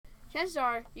Chances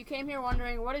are, you came here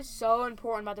wondering what is so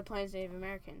important about the Plains Native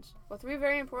Americans. Well, three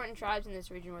very important tribes in this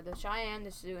region were the Cheyenne,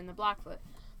 the Sioux, and the Blackfoot.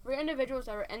 Three individuals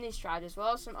that were in these tribes, as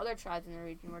well as some other tribes in the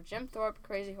region, were Jim Thorpe,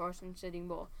 Crazy Horse, and Sitting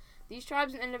Bull. These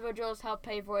tribes and individuals helped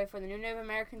pave way for the new Native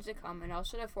Americans to come and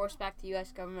also to force back the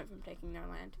U.S. government from taking their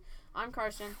land. I'm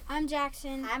Carson. I'm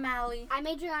Jackson. I'm Allie. I'm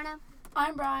Adriana.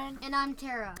 I'm Brian. And I'm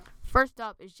Tara. First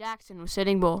up is Jackson with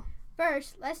Sitting Bull.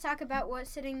 First, let's talk about what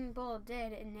Sitting Bull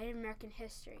did in Native American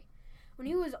history. When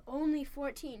he was only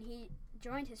 14, he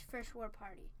joined his first war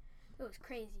party. It was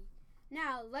crazy.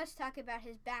 Now, let's talk about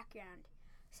his background.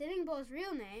 Sitting Bull's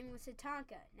real name was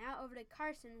Tatanka. Now over to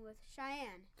Carson with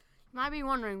Cheyenne. You might be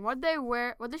wondering what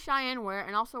the Cheyenne wear,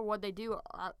 and also what they do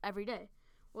every day.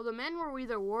 Well, the men were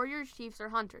either warriors, chiefs, or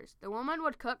hunters. The women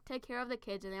would cook, take care of the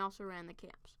kids, and they also ran the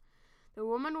camps. The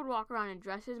women would walk around in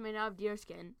dresses made out of deer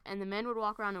skin, and the men would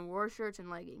walk around in war shirts and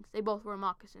leggings. They both wore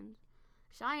moccasins.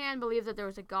 Cheyenne believed that there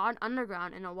was a god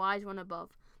underground and a wise one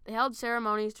above. They held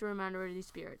ceremonies to remember these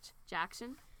spirits.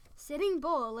 Jackson? Sitting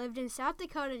Bull lived in South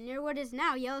Dakota near what is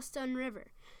now Yellowstone River.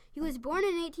 He was born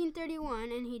in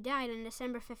 1831 and he died on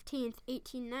December 15,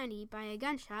 1890 by a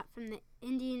gunshot from the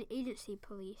Indian Agency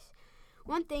Police.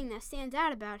 One thing that stands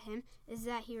out about him is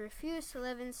that he refused to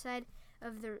live inside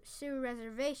of the Sioux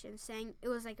reservation, saying it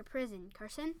was like a prison.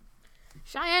 Carson?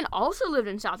 Cheyenne also lived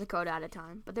in South Dakota at a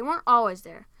time, but they weren't always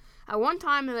there. At one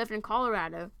time, they lived in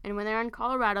Colorado, and when they were in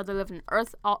Colorado, they lived in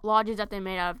earth lodges that they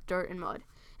made out of dirt and mud.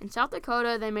 In South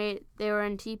Dakota, they were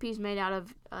in teepees made out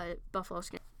of buffalo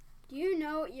skin. Do you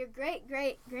know what your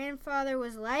great-great-grandfather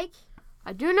was like?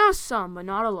 I do know some, but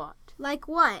not a lot. Like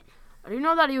what? I do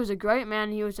know that he was a great man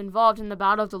and he was involved in the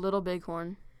Battle of the Little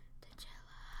Bighorn.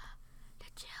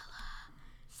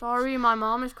 Sorry, my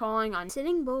mom is calling.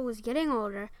 Sitting Bull was getting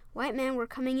older. White men were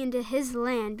coming into his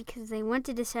land because they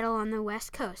wanted to settle on the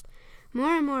west coast.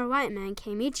 More and more white men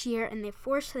came each year, and they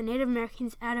forced the Native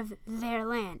Americans out of their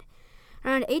land.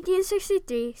 Around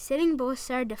 1863, Sitting Bull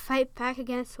started to fight back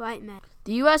against white men.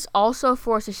 The U.S. also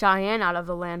forced the Cheyenne out of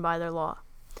the land by their law.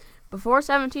 Before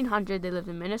 1700, they lived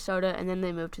in Minnesota, and then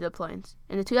they moved to the Plains.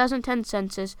 In the 2010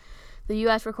 census, the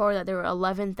U.S. recorded that there were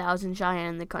 11,000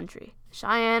 Cheyenne in the country.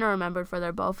 Cheyenne are remembered for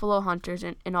their buffalo hunters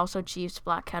and also chiefs,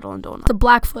 black cattle, and donuts. The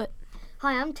Blackfoot.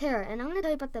 Hi, I'm Tara, and I'm going to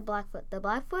tell you about the Blackfoot. The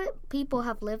Blackfoot people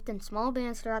have lived in small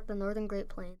bands throughout the northern Great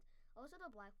Plains. Also,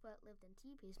 the Blackfoot lived in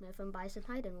teepees made from bison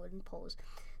hide and wooden poles.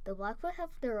 The Blackfoot have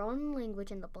their own language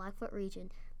in the Blackfoot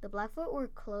region. The Blackfoot wore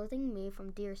clothing made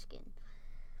from deer skin.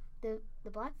 The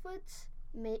Blackfoot's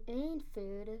main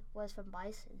food was from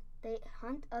bison. They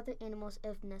hunt other animals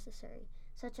if necessary,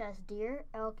 such as deer,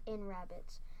 elk, and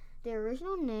rabbits. The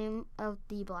original name of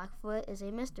the Blackfoot is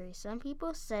a mystery. Some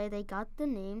people say they got the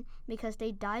name because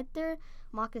they dyed their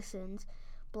moccasins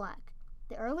black.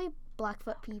 The early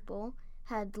Blackfoot people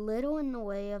had little in the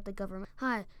way of the government.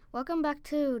 Hi, welcome back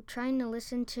to trying to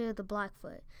listen to the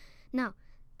Blackfoot. Now,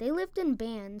 they lived in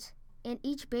bands, and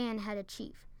each band had a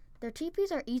chief. Their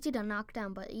teepees are easy to knock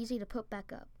down, but easy to put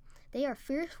back up. They are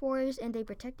fierce warriors, and they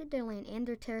protected their land and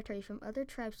their territory from other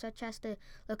tribes such as the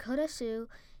Lakota Sioux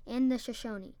and the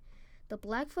Shoshone. The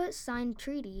Blackfoot signed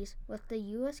treaties with the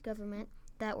U.S. government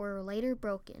that were later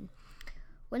broken.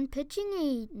 When pitching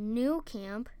a new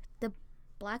camp, the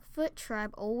Blackfoot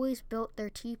tribe always built their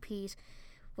teepees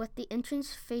with the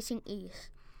entrance facing east.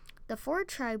 The four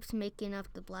tribes making up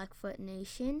the Blackfoot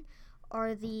Nation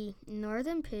are the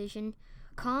Northern Pigeon,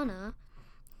 Kauna,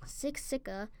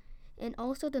 Siksika, and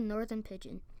also the Northern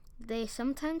Pigeon. They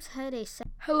sometimes had a...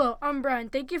 Hello, I'm Brian.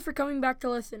 Thank you for coming back to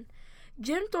listen.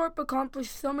 Jim Thorpe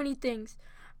accomplished so many things.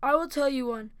 I will tell you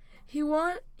one. He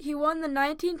won the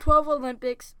 1912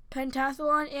 Olympics,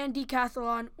 pentathlon and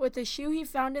decathlon, with a shoe he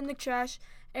found in the trash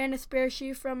and a spare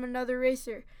shoe from another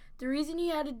racer. The reason he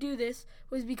had to do this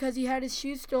was because he had his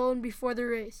shoes stolen before the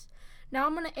race. Now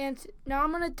I'm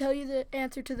gonna tell you the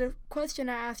answer to the question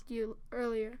I asked you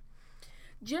earlier.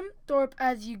 Jim Thorpe,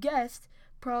 as you guessed,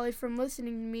 probably from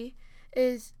listening to me,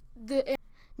 is the...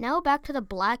 Now back to the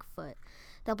Blackfoot.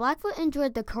 The Blackfoot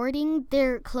enjoyed decorating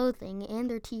their clothing and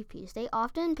their teepees. They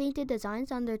often painted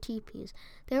designs on their teepees.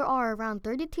 There are around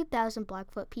 32,000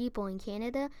 Blackfoot people in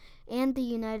Canada and the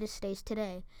United States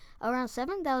today. Around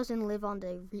 7,000 live on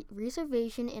the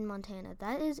reservation in Montana.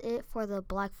 That is it for the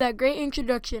Blackfoot. That great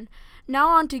introduction. Now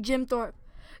on to Jim Thorpe.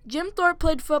 Jim Thorpe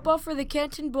played football for the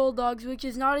Canton Bulldogs, which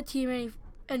is not a team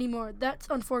anymore. That's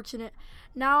unfortunate.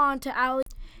 Now on to Allie.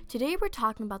 Today we're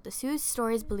talking about the Sioux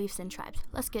stories, beliefs, and tribes.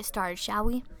 Let's get started, shall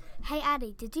we? Hey,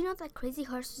 Addie, did you know that Crazy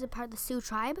Horse was a part of the Sioux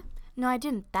tribe? No, I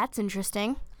didn't. That's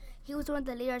interesting. He was one of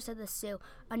the leaders of the Sioux.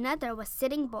 Another was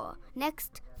Sitting Bull.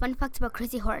 Next, fun facts about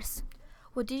Crazy Horse.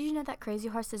 Well, did you know that Crazy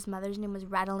Horse's mother's name was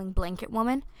Rattling Blanket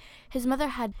Woman?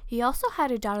 He also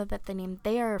had a daughter that they named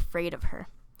They Are Afraid of Her.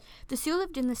 The Sioux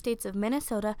lived in the states of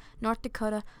Minnesota, North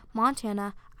Dakota,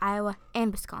 Montana, Iowa,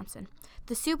 and Wisconsin.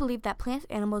 The Sioux believed that plants,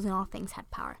 animals, and all things had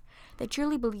power. They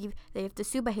truly believed that if the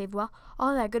Sioux behaved well,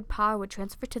 all that good power would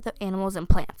transfer to the animals and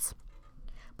plants.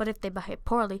 But if they behaved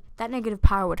poorly, that negative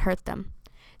power would hurt them.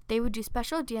 They would do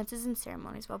special dances and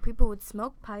ceremonies while people would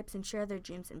smoke pipes and share their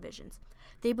dreams and visions.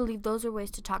 They believed those were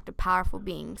ways to talk to powerful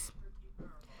beings.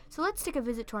 So let's take a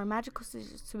visit to our magical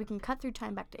scissors so we can cut through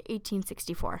time back to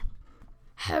 1864.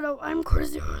 Hello, I'm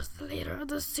Crazy Horse, the leader of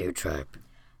the Sioux tribe.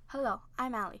 Hello,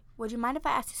 I'm Allie. Would you mind if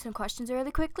I ask you some questions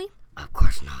really quickly? Of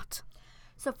course not.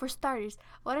 So for starters,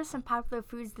 what are some popular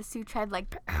foods the Sioux tribe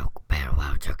like? Elk, bear,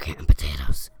 wild turkey, and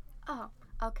potatoes. Oh,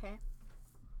 okay.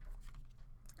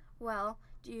 Well,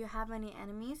 do you have any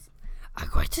enemies? Our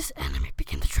greatest enemy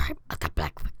became the tribe of the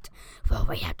Blackfoot. Well,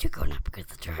 we have to go now because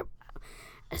the tribe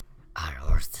is our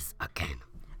horses again.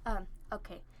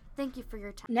 Okay. Thank you for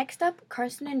your time. Next up,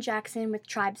 Carson and Jackson with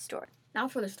Tribe Story. Now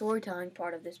for the storytelling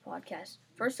part of this podcast.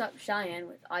 First up, Cheyenne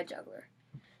with Eye Juggler.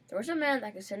 There was a man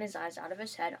that could send his eyes out of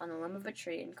his head on the limb of a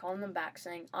tree and call them back,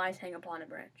 saying, "Eyes hang upon a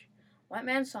branch." White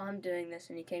man saw him doing this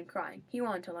and he came crying. He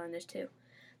wanted to learn this too.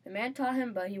 The man taught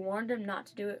him, but he warned him not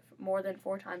to do it more than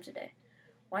 4 times a day.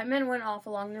 White man went off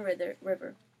along the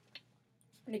river.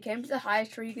 When he came to the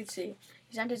highest tree he could see,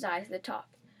 he sent his eyes to the top.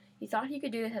 He thought he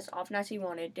could do this as often as he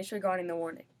wanted, disregarding the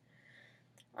warning.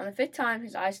 On the 5th time,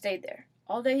 his eyes stayed there.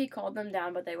 All day he called them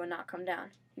down, but they would not come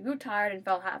down. He grew tired and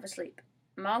fell half asleep.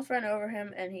 A mouse ran over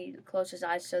him, and he closed his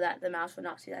eyes so that the mouse would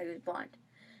not see that he was blind.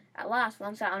 At last,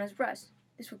 one sat on his breast.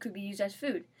 This could be used as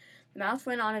food. The mouse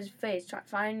went on his face,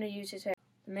 trying to use his hair.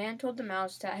 The man told the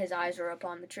mouse that his eyes were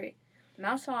upon the tree. The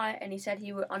mouse saw it, and he said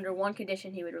he would, under one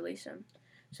condition, he would release him.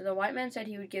 So the white man said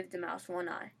he would give the mouse one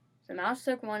eye. The mouse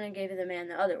took one and gave the man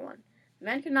the other one. The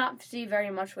man could not see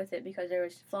very much with it because there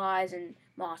was flies and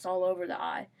moss all over the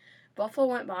eye. Buffalo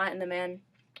went by, and the man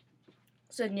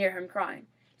stood near him crying.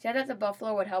 He said that the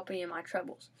buffalo would help me in my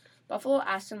troubles. Buffalo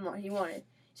asked him what he wanted.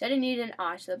 He said he needed an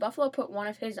eye, so the buffalo put one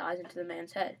of his eyes into the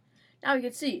man's head. Now he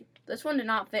could see. This one did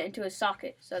not fit into his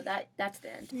socket, so that's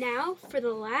the end. Now, for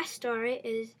the last story,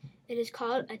 it is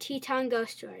called A Teton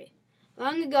Ghost Story.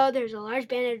 Long ago, there was a large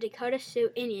band of Dakota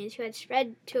Sioux Indians who had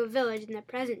spread to a village in the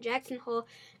present Jackson Hole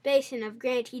Basin of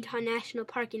Grand Teton National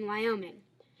Park in Wyoming.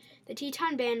 The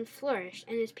Teton band flourished,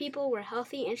 and its people were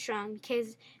healthy and strong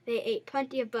because they ate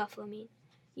plenty of buffalo meat.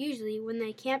 Usually, when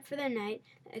they camped for the night,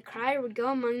 a crier would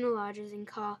go among the lodges and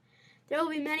call, "There will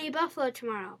be many buffalo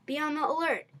tomorrow. Be on the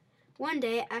alert." One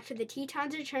day, after the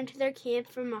Tetons returned to their camp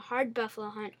from a hard buffalo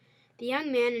hunt, the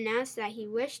young man announced that he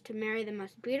wished to marry the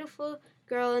most beautiful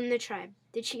girl in the tribe,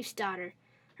 the chief's daughter.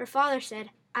 Her father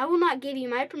said, "I will not give you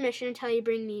my permission until you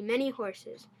bring me many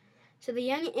horses." So the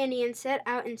young Indian set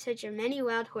out in search of many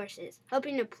wild horses,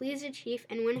 hoping to please the chief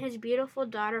and win his beautiful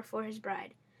daughter for his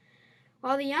bride.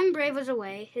 While the young brave was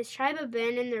away, his tribe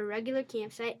abandoned their regular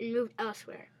campsite and moved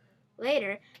elsewhere.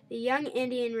 Later, the young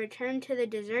Indian returned to the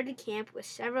deserted camp with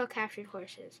several captured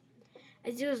horses.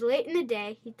 As it was late in the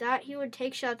day, he thought he would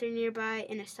take shelter nearby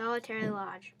in a solitary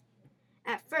lodge.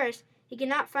 At first, he could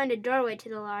not find a doorway to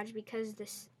the lodge because the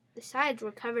sides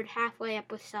were covered halfway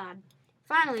up with sod.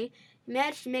 Finally, he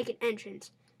managed to make an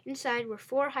entrance. Inside were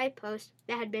 4 high posts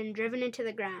that had been driven into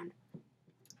the ground.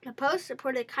 The posts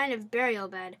supported a kind of burial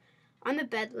bed. On the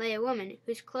bed lay a woman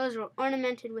whose clothes were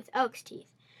ornamented with elk's teeth.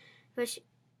 But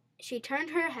she turned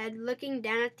her head, looking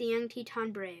down at the young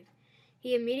Teton brave.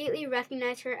 He immediately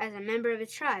recognized her as a member of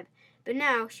his tribe, but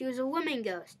now she was a woman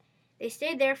ghost. They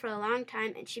stayed there for a long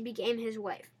time, and she became his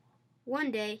wife.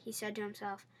 One day, he said to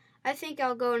himself, "I think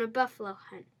I'll go on a buffalo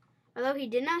hunt." Although he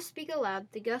did not speak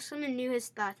aloud, the ghost woman knew his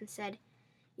thoughts and said,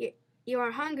 You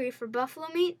are hungry for buffalo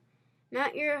meat?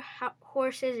 Mount your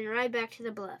horses and ride back to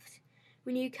the bluffs.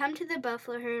 When you come to the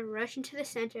buffalo herd, rush into the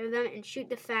center of them and shoot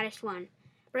the fattest one.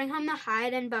 Bring home the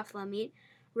hide and buffalo meat,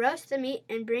 roast the meat,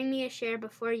 and bring me a share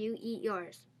before you eat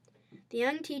yours." The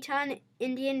young Teton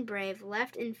Indian brave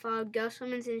left and followed Ghost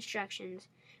Woman's instructions.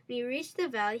 When he reached the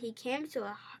valley, he came to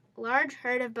a large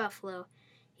herd of buffalo.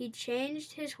 He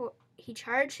charged his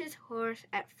horse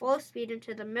at full speed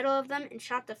into the middle of them and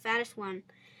shot the fattest one.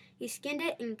 He skinned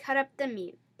it and cut up the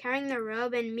meat, carrying the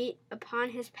robe and meat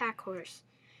upon his pack horse.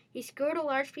 He skewered a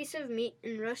large piece of meat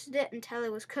and roasted it until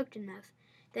it was cooked enough.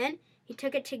 Then he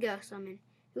took it to Ghost Woman,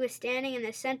 who was standing in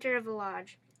the center of the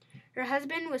lodge. Her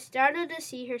husband was startled to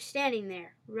see her standing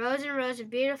there. Rows and rows of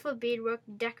beautiful beadwork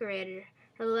decorated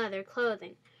her leather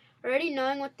clothing. Already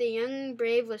knowing what the young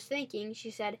brave was thinking,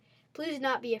 she said, "Please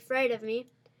not be afraid of me."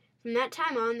 From that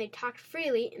time on, they talked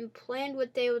freely and planned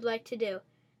what they would like to do.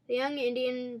 The young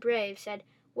Indian brave said,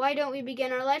 "Why don't we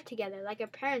begin our life together, like our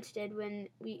parents did when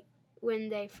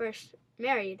they first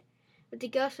married?" But the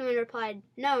ghost woman replied,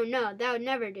 No, that would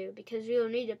never do, because we will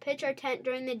need to pitch our tent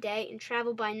during the day and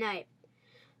travel by night."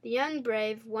 The young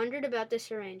brave wondered about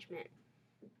this arrangement.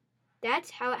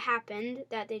 That's how it happened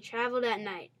that they traveled at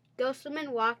night. Ghost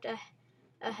woman walked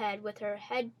ahead with her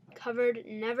head covered,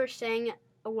 never saying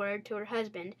a word to her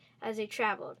husband as they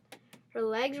traveled. Her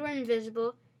legs were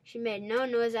invisible. She made no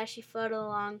noise as she floated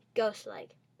along,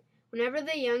 ghost-like. Whenever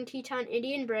the young Teton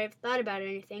Indian brave thought about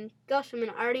anything, Ghost woman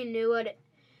already knew what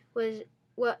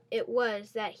it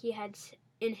was that he had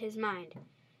in his mind.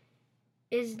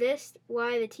 Is this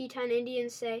why the Teton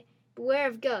Indians say, "Beware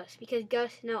of ghosts," because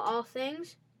ghosts know all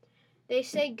things? They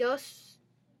say ghosts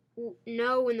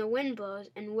know when the wind blows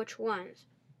and which ones.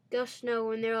 Ghosts know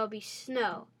when there will be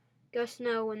snow. Ghosts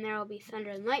know when there will be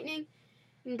thunder and lightning.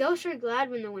 And ghosts are glad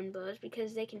when the wind blows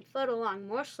because they can float along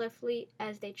more swiftly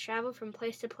as they travel from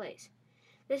place to place.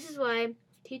 This is why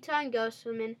Teton Ghost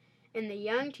Woman and the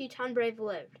young Teton Brave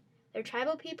lived. Their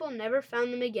tribal people never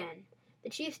found them again. The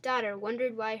chief's daughter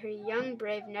wondered why her young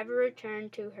brave never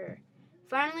returned to her.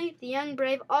 Finally, the young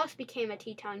brave also became a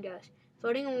Teton ghost,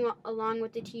 floating along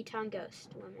with the Teton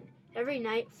Ghost Woman every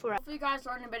night forever. Hopefully you guys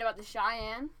learned a bit about the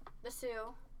Cheyenne, the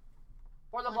Sioux,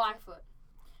 or the Blackfoot.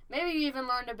 Maybe you even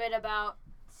learned a bit about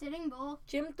Sitting Bull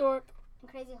Jim Thorpe. and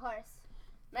Crazy Horse.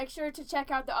 Make sure to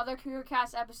check out the other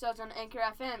CougarCast episodes on Anchor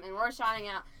FM, and we're signing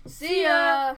out. See ya!